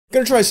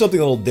Gonna try something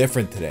a little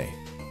different today.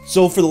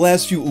 So for the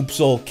last few Oops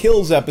All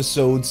Kills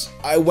episodes,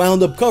 I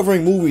wound up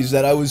covering movies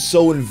that I was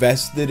so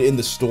invested in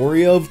the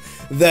story of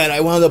that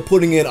I wound up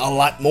putting in a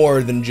lot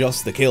more than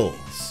just the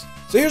kills.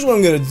 So here's what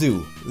I'm gonna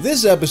do.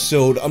 This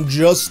episode, I'm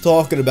just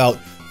talking about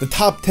the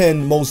top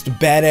 10 most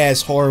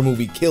badass horror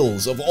movie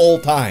kills of all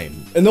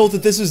time. And note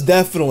that this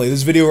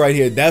video right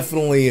here,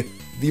 definitely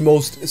the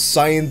most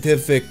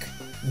scientific,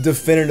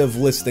 definitive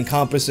list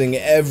encompassing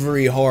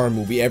every horror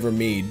movie ever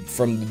made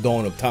from the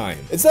dawn of time.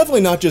 It's definitely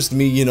not just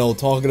me, you know,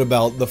 talking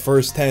about the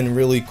first 10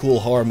 really cool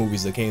horror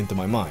movies that came to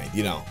my mind,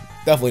 you know.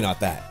 Definitely not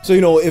that. So, you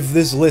know, if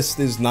this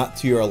list is not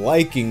to your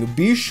liking,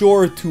 be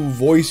sure to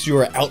voice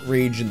your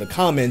outrage in the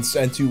comments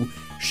and to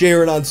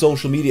share it on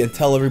social media and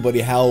tell everybody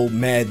how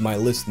mad my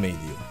list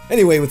made you.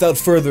 Anyway, without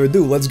further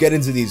ado, let's get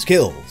into these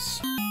kills.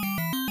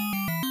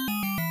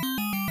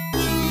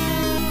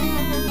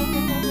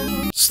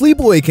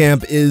 Sleepaway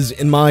Camp is,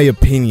 in my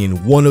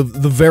opinion, one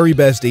of the very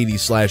best 80s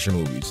slasher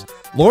movies,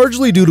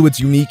 largely due to its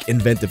unique,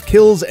 inventive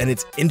kills and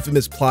its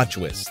infamous plot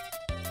twist.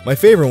 My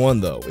favorite one,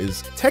 though,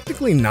 is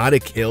technically not a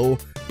kill,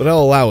 but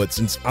I'll allow it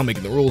since I'm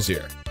making the rules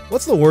here.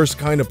 What's the worst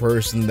kind of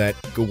person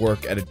that could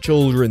work at a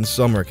children's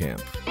summer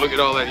camp? Look at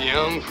all that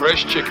young,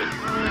 fresh chicken.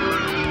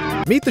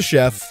 Meet the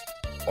chef,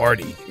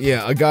 Artie.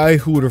 Yeah, a guy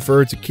who would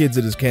refer to kids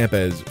at his camp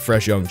as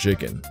fresh young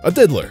chicken. A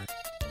diddler.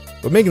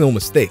 But make no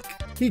mistake,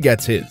 he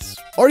gets his.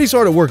 Artie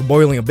started work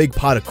boiling a big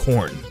pot of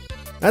corn.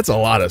 That's a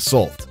lot of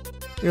salt.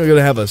 You're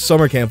gonna have a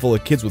summer camp full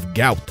of kids with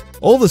gout.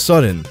 All of a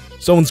sudden,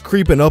 someone's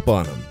creeping up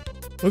on him.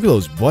 Look at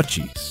those butt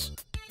cheeks.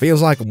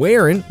 Feels like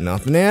wearing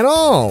nothing at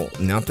all.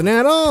 Nothing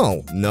at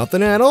all.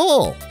 Nothing at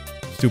all.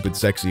 Stupid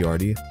sexy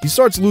Artie. He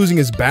starts losing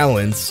his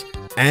balance,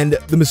 and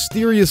the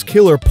mysterious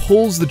killer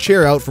pulls the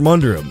chair out from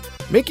under him,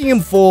 making him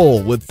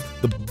fall with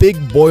the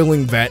big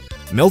boiling vat,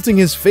 melting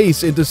his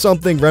face into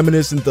something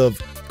reminiscent of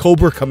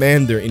Cobra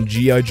Commander in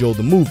G.I. Joe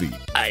the movie.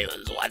 I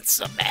was once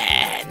a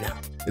man.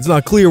 It's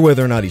not clear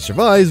whether or not he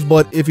survives,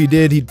 but if he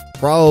did, he'd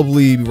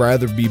probably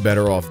rather be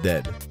better off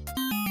dead.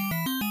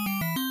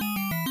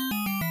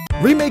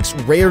 Remakes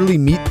rarely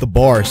meet the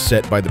bar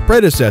set by the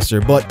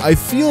predecessor, but I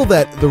feel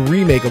that the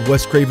remake of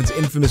Wes Craven's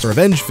infamous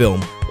revenge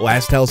film,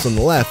 Last House on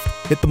the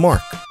Left, hit the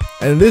mark.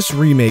 And in this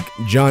remake,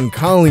 John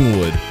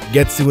Collingwood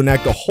gets to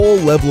enact a whole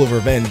level of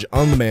revenge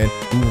on the man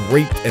who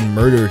raped and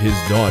murdered his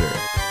daughter.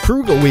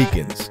 Krug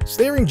awakens,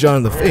 staring John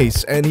in the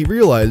face, and he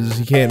realizes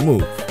he can't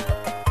move.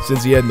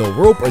 Since he had no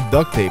rope or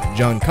duct tape,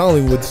 John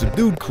Collingwood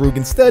subdued Krug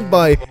instead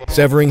by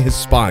severing his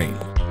spine.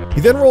 He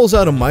then rolls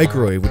out a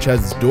microwave which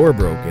has its door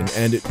broken,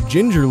 and it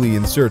gingerly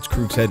inserts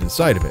Krug's head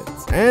inside of it.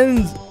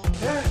 And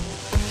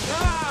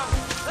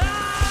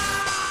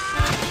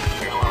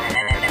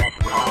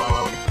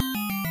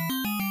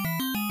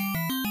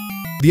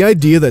the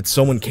idea that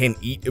someone can't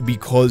eat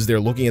because they're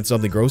looking at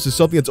something gross is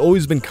something that's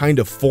always been kind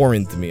of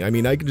foreign to me. I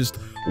mean, I could just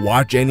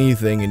watch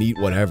anything and eat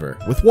whatever,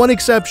 with one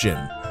exception,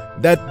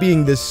 that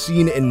being this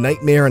scene in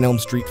Nightmare on Elm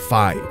Street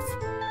 5.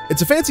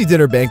 It's a fancy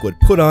dinner banquet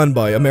put on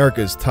by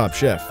America's top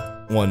chef,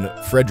 one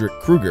Frederick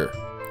Krueger.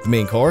 The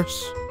main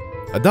course?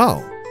 A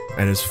doll,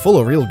 and is full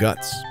of real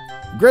guts.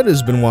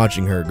 Greta's been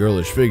watching her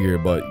girlish figure,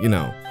 but, you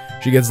know,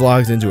 she gets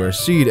locked into her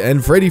seat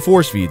and Freddy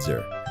force feeds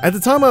her. At the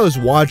time I was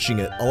watching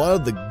it, a lot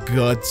of the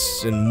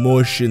guts and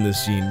mush in the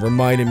scene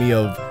reminded me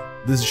of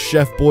this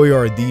Chef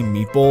Boyardee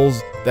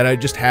meatballs that I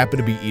just happened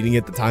to be eating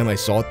at the time I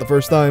saw it the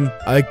first time.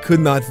 I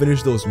could not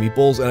finish those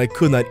meatballs, and I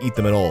could not eat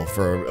them at all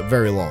for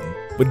very long.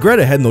 But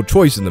Greta had no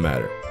choice in the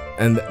matter,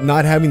 and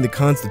not having the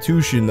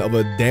constitution of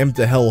a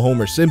damned-to-hell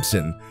Homer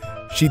Simpson,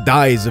 she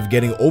dies of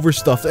getting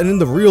overstuffed and in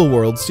the real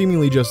world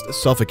seemingly just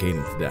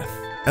suffocating to death.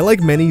 And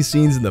like many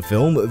scenes in the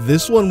film,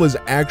 this one was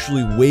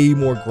actually way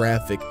more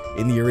graphic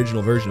in the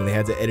original version, and they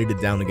had to edit it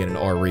down to get an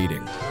R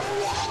rating.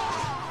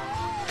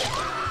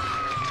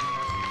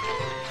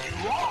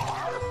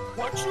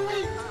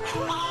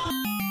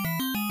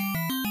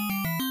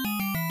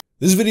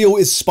 This video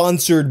is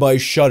sponsored by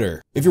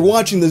Shudder. If you're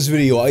watching this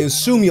video, I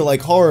assume you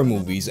like horror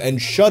movies, and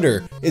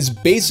Shudder is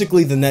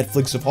basically the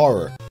Netflix of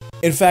horror.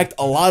 In fact,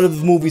 a lot of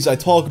the movies I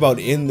talk about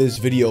in this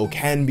video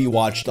can be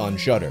watched on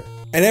Shudder.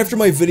 And after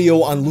my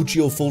video on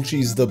Lucio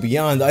Fulci's The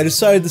Beyond, I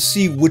decided to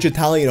see which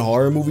Italian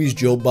horror movies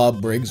Joe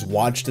Bob Briggs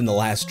watched in the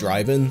last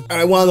drive-in, and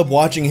I wound up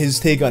watching his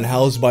take on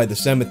House by the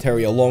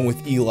Cemetery along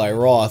with Eli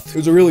Roth. It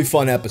was a really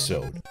fun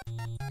episode.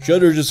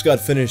 Shudder just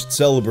got finished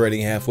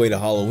celebrating halfway to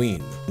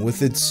Halloween,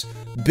 with its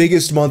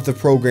biggest month of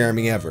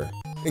programming ever,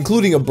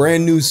 including a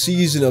brand new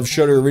season of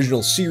Shudder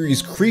original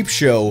series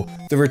Creepshow,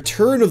 the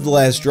return of The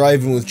Last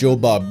Drive-In with Joe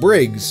Bob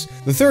Briggs,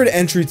 the third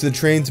entry to the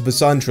Train to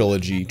Busan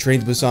trilogy, Train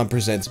to Busan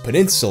Presents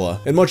Peninsula,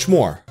 and much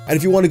more. And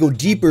if you want to go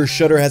deeper,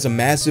 Shudder has a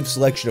massive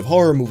selection of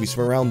horror movies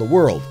from around the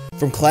world,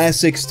 from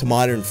classics to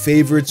modern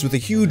favorites with a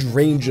huge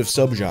range of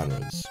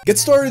subgenres. Get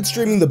started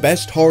streaming the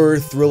best horror,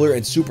 thriller,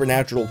 and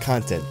supernatural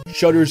content.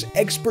 Shudder's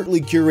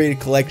expertly curated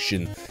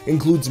collection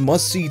includes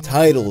must-see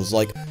titles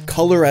like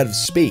Color Out of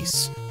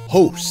Space,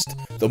 Host,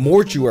 the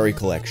Mortuary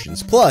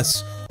collections,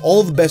 plus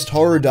all the best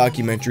horror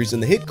documentaries in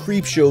the hit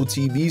Creepshow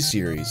TV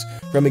series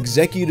from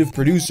executive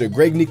producer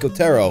Greg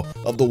Nicotero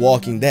of The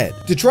Walking Dead.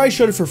 To try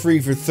Shudder for free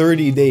for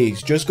 30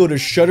 days, just go to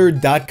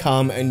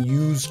shudder.com and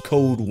use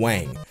code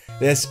WANG.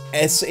 That's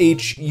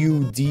SHUDDER.com.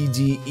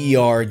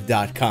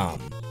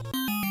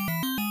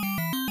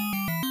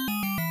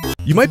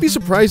 You might be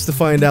surprised to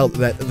find out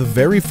that the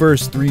very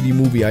first 3D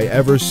movie I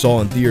ever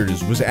saw in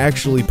theaters was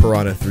actually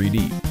Piranha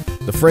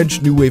 3D, the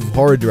French new wave of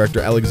horror director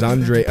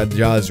Alexandre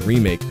Aja's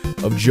remake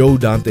of Joe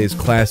Dante's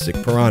classic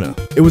Piranha.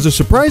 It was a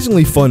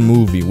surprisingly fun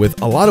movie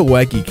with a lot of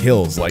wacky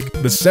kills, like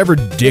the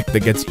severed dick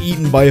that gets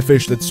eaten by a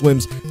fish that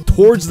swims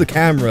towards the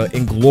camera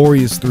in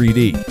glorious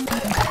 3D.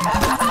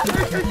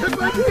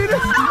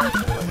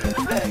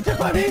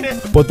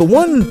 But the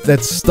one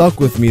that stuck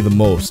with me the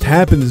most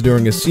happens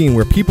during a scene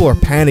where people are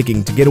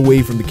panicking to get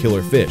away from the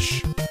killer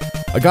fish.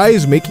 A guy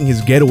is making his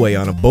getaway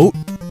on a boat,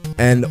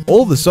 and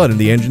all of a sudden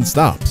the engine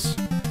stops.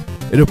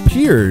 It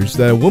appears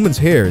that a woman's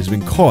hair has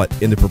been caught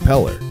in the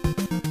propeller.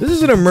 This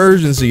is an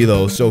emergency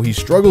though, so he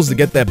struggles to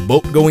get that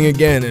boat going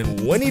again,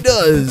 and when he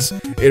does,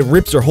 it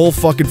rips her whole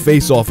fucking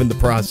face off in the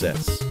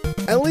process.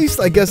 At least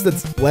I guess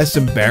that's less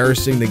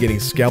embarrassing than getting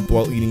scalped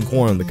while eating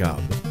corn on the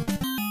cob.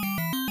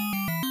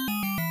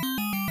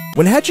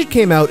 When Hatchet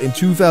came out in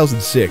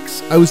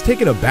 2006, I was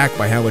taken aback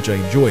by how much I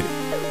enjoyed it.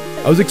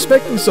 I was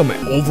expecting some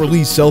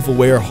overly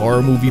self-aware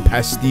horror movie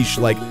pastiche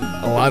like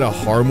a lot of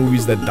horror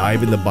movies that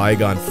dive into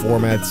bygone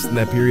formats in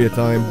that period of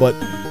time, but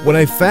what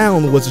I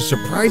found was a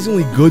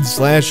surprisingly good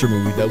slasher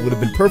movie that would have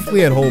been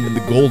perfectly at home in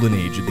the golden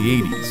age of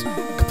the 80s,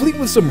 complete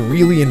with some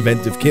really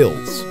inventive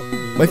kills.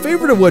 My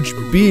favorite of which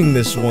being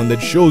this one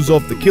that shows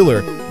off the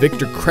killer,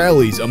 Victor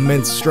Crowley's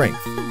immense strength.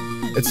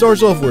 It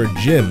starts off where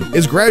Jim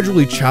is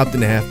gradually chopped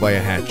in half by a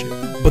hatchet,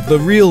 but the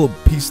real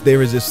piece de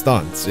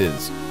resistance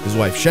is his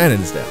wife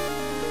Shannon's death.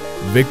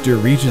 Victor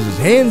reaches his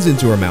hands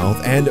into her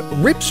mouth and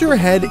rips her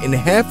head in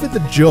half at the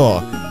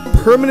jaw,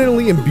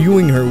 permanently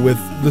imbuing her with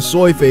the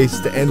soy face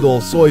to end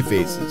all soy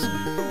faces.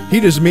 He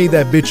just made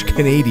that bitch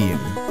Canadian.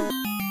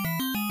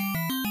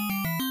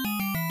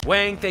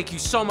 Wang, thank you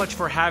so much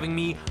for having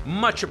me,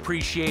 much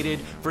appreciated.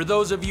 For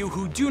those of you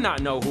who do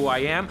not know who I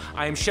am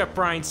Chef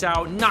Brian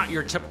Tsao, not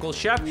your typical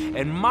chef,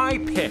 and my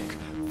pick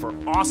for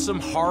awesome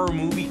horror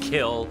movie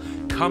kill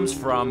comes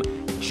from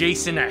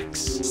Jason X.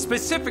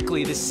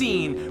 Specifically, the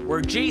scene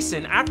where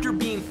Jason, after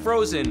being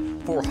frozen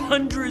for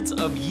hundreds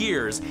of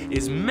years,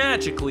 is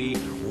magically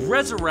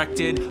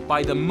resurrected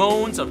by the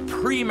moans of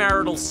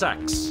premarital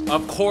sex.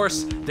 Of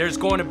course, there's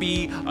going to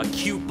be a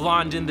cute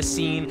blonde in the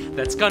scene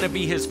that's going to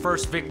be his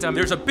first victim.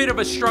 There's a bit of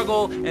a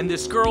struggle, and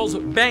this girl's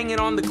banging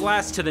on the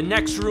glass to the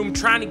next room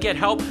trying to get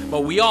help,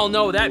 but we all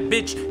know that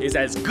bitch is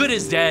as good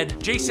as dead.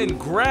 Jason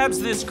grabs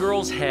this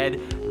girl's head,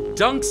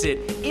 dunks it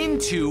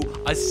into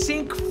a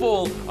sink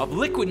full of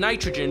liquid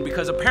nitrogen,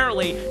 because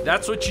apparently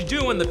that's what you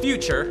do in the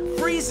future,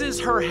 freezes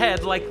her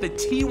head like the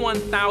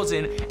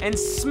T-1000 and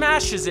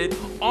smashes it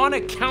on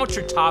a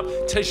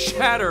countertop to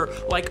shatter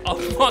like a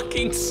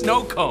fucking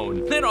snow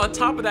cone. Then on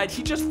top of that,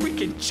 he just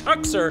freaking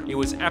chucks her. It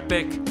was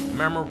epic,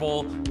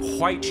 memorable,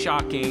 quite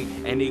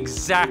shocking, and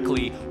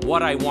exactly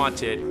what I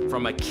wanted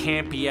from a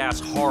campy ass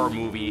horror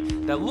movie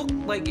that looked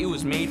like it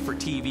was made for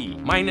TV.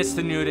 Minus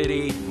the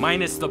nudity,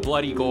 minus the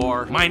bloody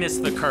gore, minus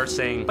the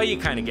cursing, but you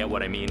kind of get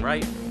what I mean,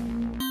 right?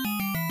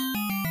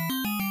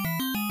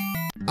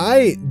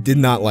 I did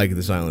not like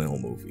the Silent Hill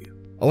movie.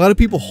 A lot of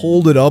people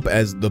hold it up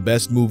as the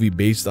best movie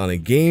based on a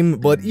game,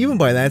 but even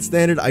by that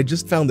standard, I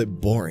just found it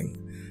boring.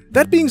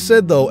 That being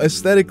said though,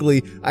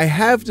 aesthetically, I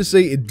have to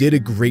say it did a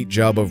great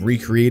job of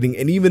recreating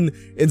and even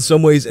in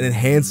some ways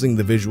enhancing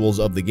the visuals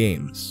of the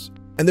games.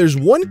 And there's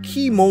one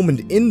key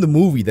moment in the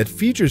movie that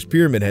features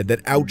Pyramid Head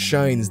that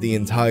outshines the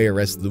entire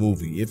rest of the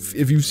movie.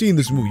 If you've seen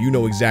this movie, you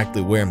know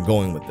exactly where I'm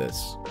going with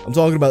this. I'm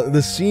talking about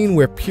the scene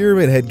where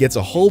Pyramid Head gets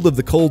a hold of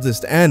the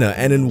cultist Anna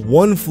and in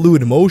one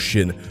fluid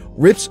motion,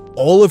 rips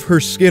all of her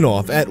skin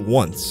off at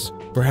once.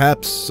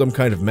 Perhaps some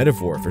kind of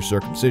metaphor for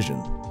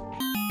circumcision.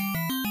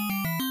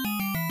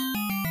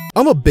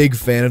 I'm a big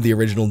fan of the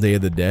original Day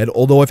of the Dead,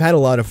 although I've had a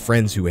lot of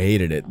friends who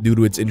hated it due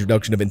to its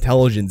introduction of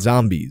intelligent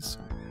zombies.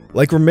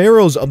 Like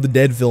Romero's of the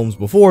Dead films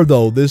before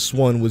though, this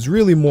one was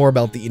really more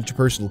about the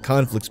interpersonal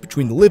conflicts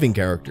between the living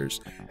characters,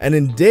 and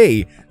in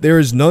Day, there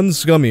is none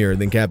scummier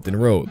than Captain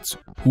Rhodes,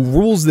 who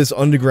rules this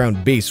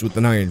underground base with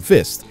an iron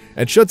fist,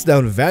 and shuts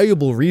down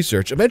valuable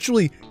research,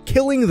 eventually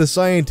killing the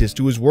scientist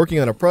who is working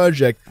on a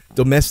project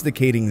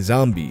domesticating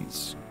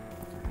zombies.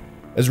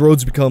 As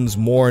Rhodes becomes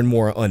more and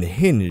more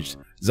unhinged,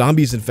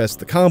 zombies infest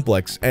the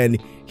complex, and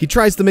he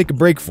tries to make a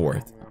break for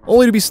it,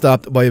 only to be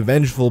stopped by a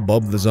vengeful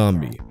Bub the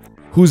Zombie,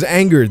 who's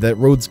angered that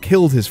Rhodes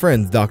killed his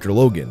friend Dr.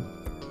 Logan.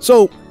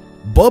 So,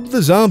 Bub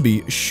the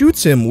Zombie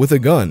shoots him with a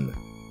gun,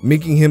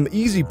 making him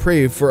easy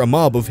prey for a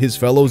mob of his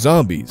fellow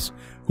zombies,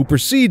 who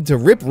proceed to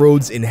rip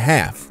Rhodes in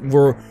half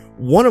for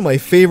one of my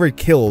favorite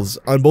kills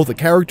on both a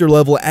character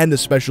level and a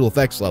special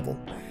effects level.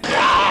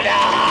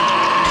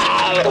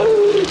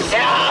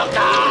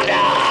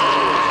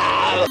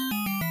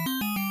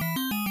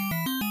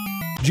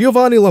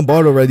 Giovanni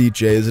Lombardo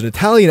Radice is an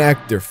Italian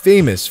actor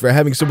famous for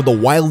having some of the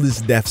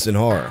wildest deaths in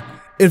horror.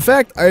 In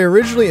fact, I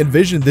originally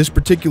envisioned this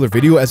particular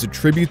video as a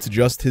tribute to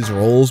just his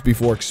roles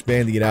before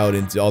expanding it out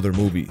into other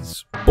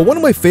movies. But one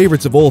of my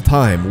favorites of all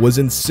time was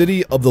in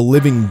City of the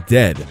Living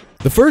Dead,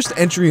 the first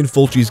entry in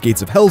Fulci's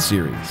Gates of Hell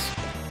series.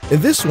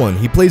 In this one,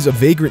 he plays a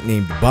vagrant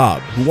named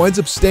Bob, who winds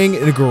up staying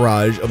in a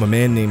garage of a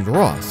man named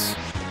Ross.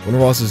 When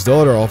Ross's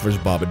daughter offers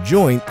Bob a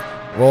joint,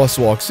 Ross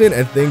walks in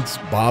and thinks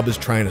Bob is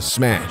trying to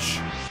smash.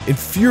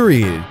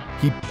 Infuriated,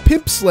 he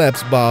pimp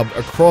slaps Bob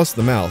across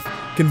the mouth,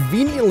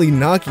 conveniently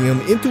knocking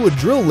him into a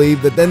drill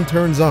lathe that then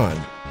turns on.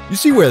 You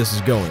see where this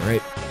is going,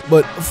 right?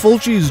 But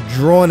Fulci's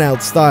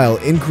drawn-out style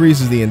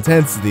increases the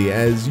intensity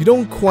as you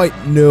don't quite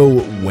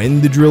know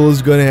when the drill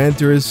is going to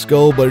enter his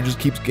skull, but it just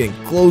keeps getting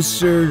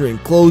closer and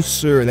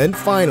closer, and then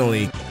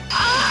finally...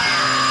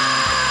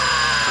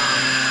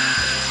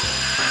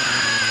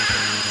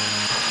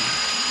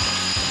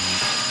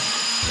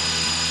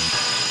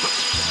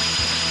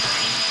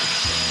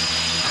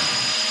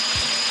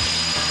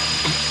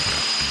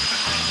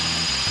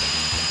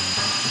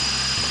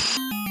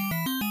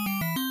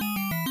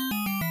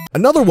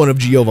 Another one of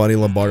Giovanni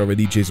Lombardo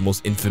Radice's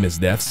most infamous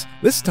deaths,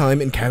 this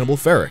time in Cannibal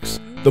Ferox,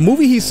 the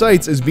movie he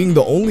cites as being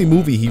the only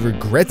movie he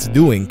regrets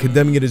doing,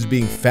 condemning it as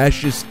being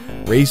fascist,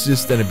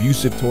 racist, and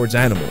abusive towards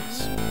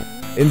animals.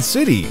 In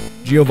City,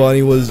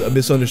 Giovanni was a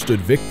misunderstood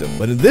victim,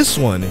 but in this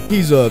one,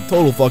 he's a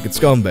total fucking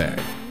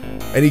scumbag.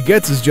 And he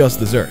gets his just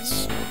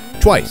desserts.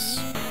 Twice.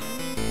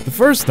 The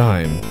first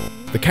time,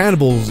 the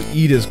cannibals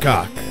eat his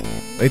cock.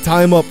 They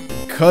tie him up,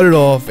 cut it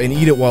off, and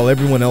eat it while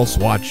everyone else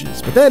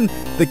watches. But then,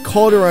 they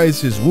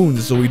cauterize his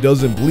wounds so he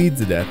doesn't bleed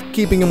to death,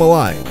 keeping him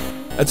alive.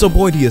 At some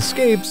point he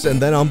escapes,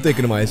 and then I'm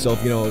thinking to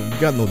myself, you know, you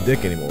got no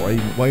dick anymore,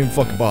 why even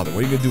fucking bother? What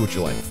are you gonna do with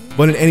your life?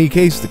 But in any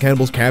case, the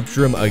cannibals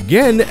capture him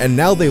again, and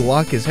now they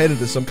lock his head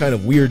into some kind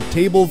of weird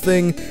table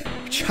thing,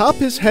 chop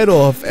his head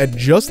off at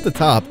just the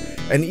top,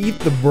 and eat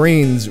the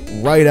brains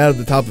right out of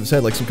the top of his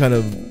head like some kind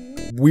of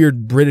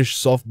weird British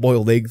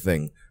soft-boiled egg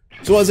thing.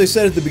 So as I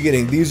said at the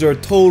beginning, these are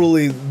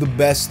totally the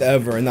best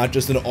ever, and not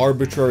just an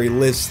arbitrary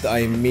list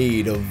I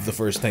made of the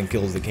first 10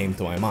 kills that came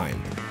to my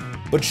mind.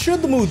 But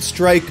should the mood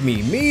strike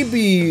me,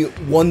 maybe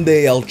one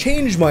day I'll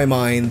change my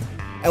mind,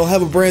 and I'll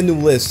have a brand new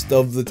list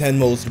of the 10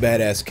 most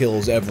badass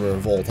kills ever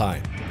of all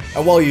time.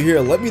 And while you're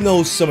here, let me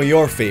know some of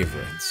your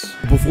favorites.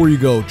 Before you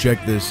go,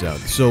 check this out.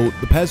 So,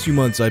 the past few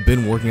months I've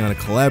been working on a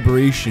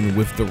collaboration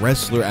with the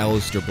wrestler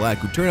Aleister Black,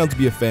 who turned out to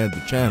be a fan of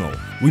the channel.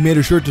 We made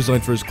a shirt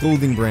design for his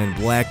clothing brand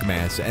Black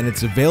Mass, and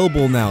it's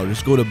available now.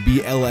 Just go to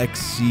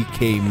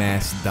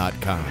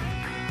blxckmass.com.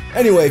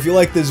 Anyway, if you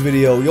like this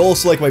video, you'll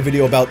also like my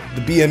video about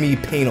the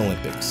BME Pain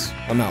Olympics.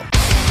 I'm out.